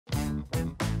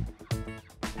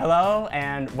Hello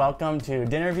and welcome to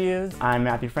DinnerViews. I'm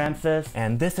Matthew Francis,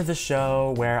 and this is a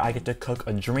show where I get to cook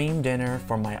a dream dinner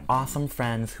for my awesome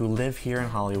friends who live here in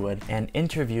Hollywood and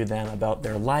interview them about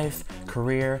their life,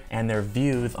 career, and their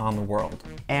views on the world.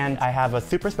 And I have a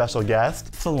super special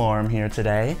guest, Salorm, here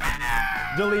today.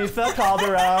 Jaleesa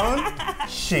Calderon,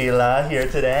 Sheila here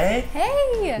today.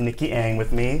 Hey! Nikki Ang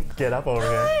with me. Get up over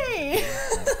here.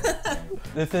 Hi!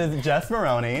 This is Jess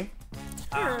Maroney.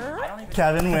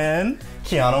 Kevin Wynn,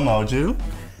 Keanu Moju,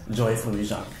 Joyce Louis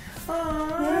Jean. I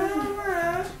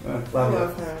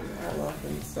love him. I love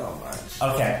him so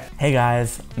much. Okay. Hey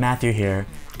guys, Matthew here.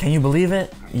 Can you believe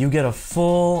it? You get a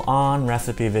full-on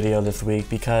recipe video this week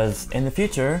because in the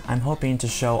future, I'm hoping to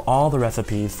show all the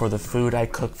recipes for the food I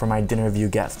cook for my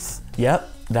DinnerView guests. Yep.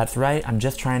 That's right, I'm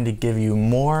just trying to give you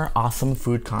more awesome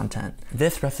food content.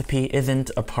 This recipe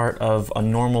isn't a part of a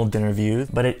normal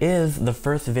DinnerViews, but it is the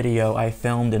first video I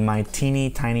filmed in my teeny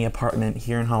tiny apartment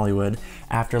here in Hollywood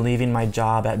after leaving my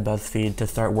job at BuzzFeed to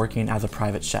start working as a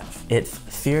private chef. It's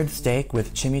seared steak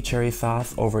with chimichurri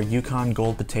sauce over Yukon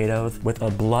Gold potatoes with a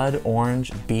blood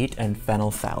orange, beet, and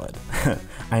fennel salad.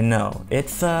 I know,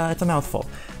 it's a mouthful,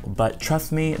 but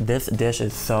trust me, this dish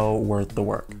is so worth the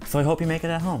work. So I hope you make it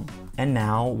at home. And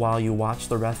now, while you watch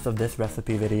the rest of this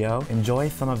recipe video, enjoy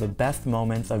some of the best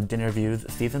moments of DinnerViews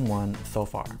Season 1 so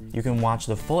far. You can watch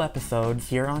the full episodes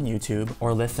here on YouTube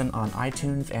or listen on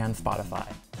iTunes and Spotify.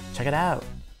 Check it out!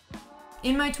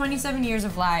 In my 27 years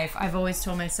of life, I've always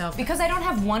told myself, because I don't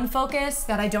have one focus,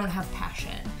 that I don't have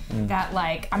passion. That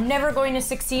like, I'm never going to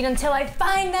succeed until I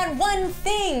find that one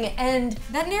thing. And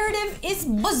that narrative is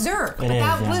berserk. But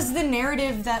that was the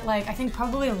narrative that like, I think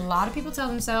probably a lot of people tell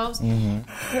themselves.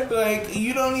 Like,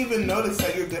 you don't even notice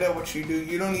that you're good at what you do.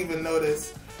 You don't even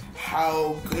notice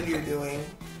how good you're doing.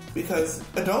 Because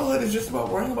adulthood is just about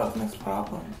worrying about the next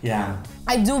problem. Yeah.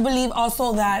 I do believe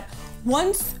also that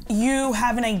once you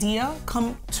have an idea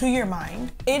come to your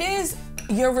mind, it is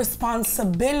your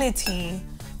responsibility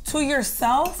to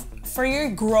yourself for your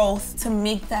growth to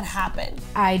make that happen.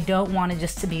 I don't want it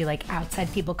just to be like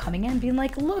outside people coming in being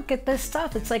like, look at this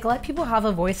stuff. It's like, let people have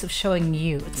a voice of showing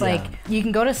you. It's like, you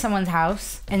can go to someone's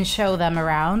house and show them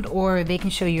around, or they can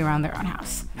show you around their own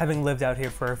house. Having lived out here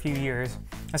for a few years,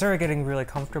 I started getting really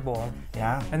comfortable.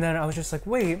 Yeah. And then I was just like,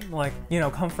 wait, like, you know,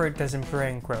 comfort doesn't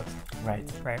bring growth. Right.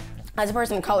 Right. As a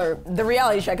person of color, the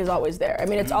reality check is always there. I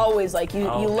mean, it's always like you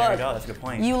look. There we go. That's a good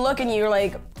point. You look and you're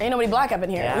like, ain't nobody black up in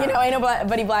here. Yeah. You know, ain't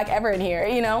nobody black ever in here.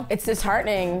 You know, it's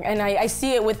disheartening, and I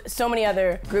see it with so many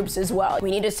other groups as well.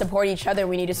 We need to support each other.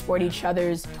 We need to support each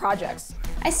other's projects.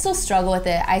 I still struggle with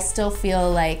it. I still feel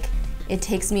like it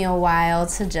takes me a while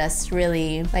to just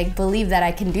really like believe that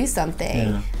I can do something.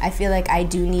 Yeah. I feel like I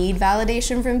do need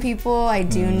validation from people. I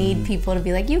do need people to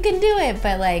be like, you can do it.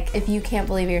 But like, if you can't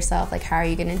believe yourself, like how are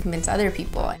you gonna convince other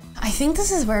people? I think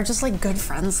this is where just like good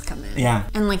friends come in. Yeah.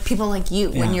 And like people like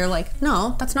you, when you're like,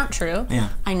 no, that's not true.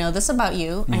 Yeah. I know this about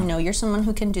you. I know you're someone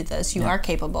who can do this. You are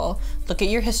capable. Look at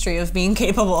your history of being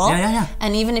capable. Yeah.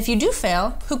 And even if you do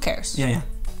fail, who cares? Yeah.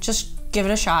 Just give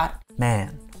it a shot.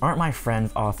 Man, aren't my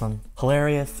friends awesome?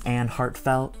 Hilarious and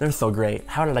heartfelt. They're so great.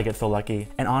 How did I get so lucky?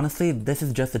 And honestly, this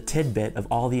is just a tidbit of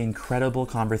all the incredible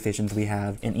conversations we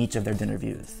have in each of their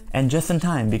DinnerViews. And just in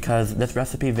time, because this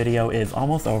recipe video is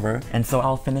almost over, and so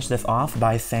I'll finish this off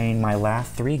by saying my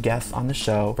last 3 guests on the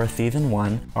show for Season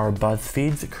 1 are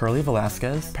BuzzFeed's Curly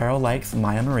Velasquez, Paralike's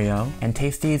Maya Murillo, and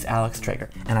Tasty's Alex Traeger.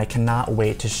 And I cannot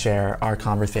wait to share our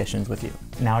conversations with you.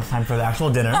 Now it's time for the actual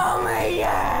dinner. Oh my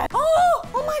god!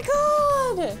 Oh my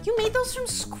god! You made those from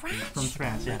scratch? From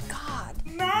scratch, yeah. God.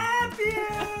 Matthew!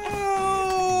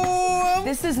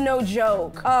 This is no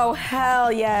joke. Oh,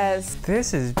 hell yes.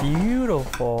 This is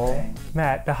beautiful.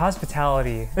 Matt, the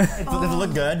hospitality. Does it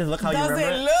look good? Does it look how you remember it?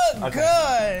 Does it look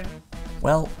good?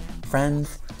 Well,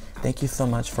 friends, thank you so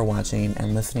much for watching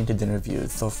and listening to DinnerViews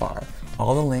so far.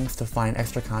 All the links to find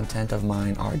extra content of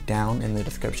mine are down in the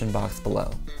description box below.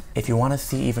 If you want to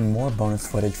see even more bonus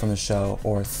footage from the show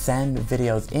or send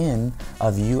videos in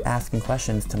of you asking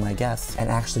questions to my guests and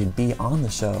actually be on the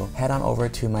show, head on over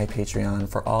to my Patreon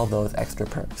for all those extra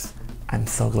perks. I'm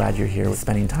so glad you're here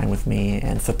spending time with me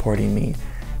and supporting me.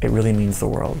 It really means the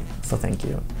world, so thank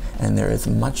you. And there is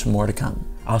much more to come.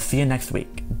 I'll see you next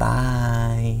week.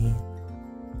 Bye.